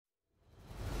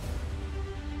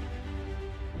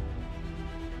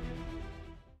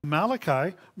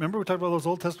Malachi, remember we talked about those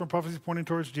Old Testament prophecies pointing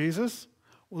towards Jesus?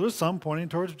 Well, there's some pointing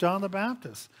towards John the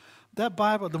Baptist. That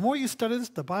Bible, the more you study this,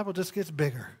 the Bible just gets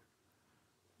bigger,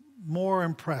 more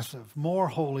impressive, more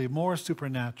holy, more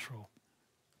supernatural.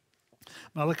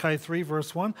 Malachi 3,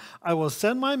 verse 1, I will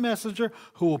send my messenger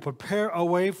who will prepare a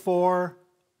way for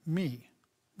me.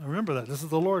 Now remember that. This is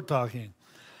the Lord talking.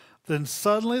 Then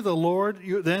suddenly the Lord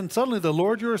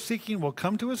you are seeking will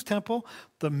come to his temple.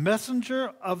 The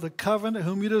messenger of the covenant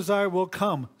whom you desire will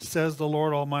come, says the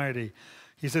Lord Almighty.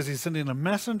 He says he's sending a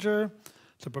messenger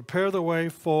to prepare the way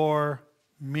for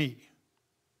me.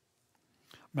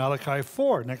 Malachi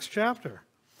 4, next chapter,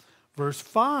 verse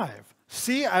 5.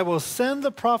 See, I will send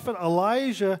the prophet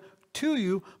Elijah to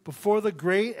you before the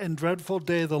great and dreadful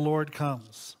day the Lord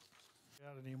comes.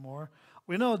 Not anymore.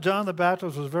 We know John the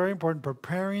Baptist was very important,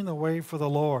 preparing the way for the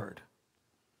Lord.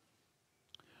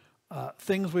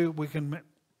 Things we can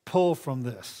pull from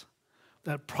this.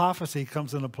 That prophecy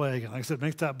comes into play again. Like I said, it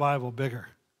makes that Bible bigger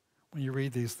when you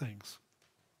read these things.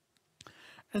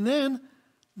 And then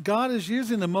God is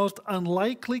using the most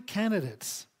unlikely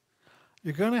candidates.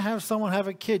 You're going to have someone have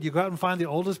a kid. You go out and find the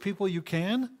oldest people you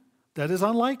can. That is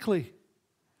unlikely.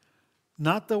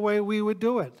 Not the way we would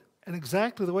do it, and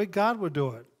exactly the way God would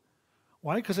do it.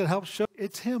 Why? Because it helps show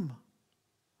it's him.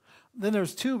 Then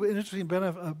there's two interesting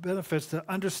benefits to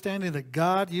understanding that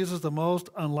God uses the most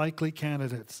unlikely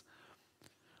candidates.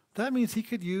 That means he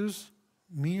could use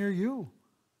me or you.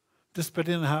 Just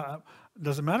depending on how,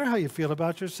 doesn't matter how you feel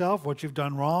about yourself, what you've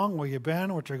done wrong, where you've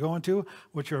been, what you're going to,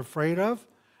 what you're afraid of.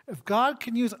 If God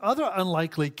can use other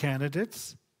unlikely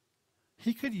candidates,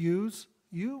 he could use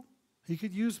you. He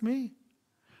could use me.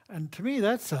 And to me,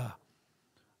 that's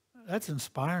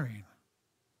inspiring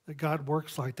that God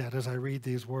works like that as I read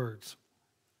these words.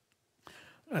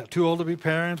 Too old to be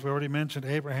parents. We already mentioned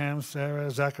Abraham,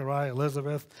 Sarah, Zechariah,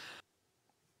 Elizabeth.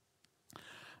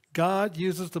 God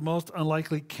uses the most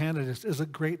unlikely candidates is a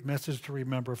great message to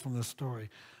remember from this story.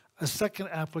 A second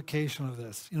application of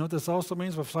this. You know what this also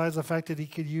means besides the fact that he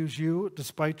could use you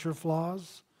despite your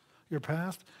flaws, your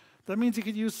past? That means he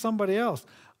could use somebody else.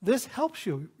 This helps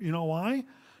you. You know why?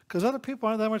 Because other people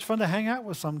aren't that much fun to hang out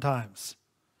with sometimes.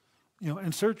 You know,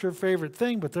 insert your favorite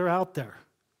thing, but they're out there.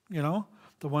 You know,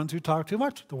 the ones who talk too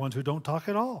much, the ones who don't talk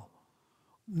at all.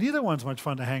 Neither one's much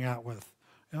fun to hang out with.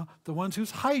 You know, the ones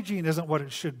whose hygiene isn't what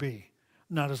it should be,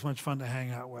 not as much fun to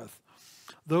hang out with.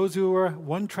 Those who are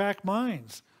one-track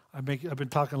minds. I've been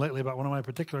talking lately about one of my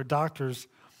particular doctors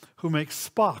who makes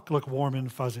Spock look warm and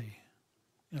fuzzy.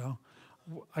 You know,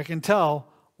 I can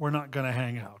tell we're not going to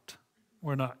hang out.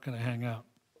 We're not going to hang out.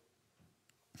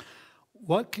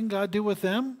 What can God do with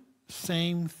them?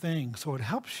 Same thing. So it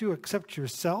helps you accept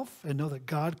yourself and know that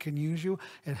God can use you.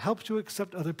 It helps you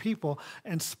accept other people.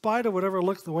 In spite of whatever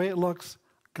looks the way it looks,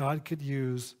 God could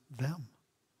use them.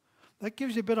 That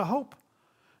gives you a bit of hope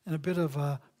and a bit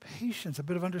of patience, a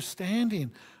bit of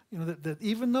understanding. You know, that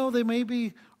even though they may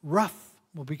be rough,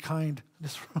 we'll be kind,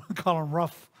 just call them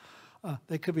rough,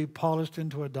 they could be polished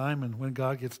into a diamond when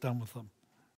God gets done with them.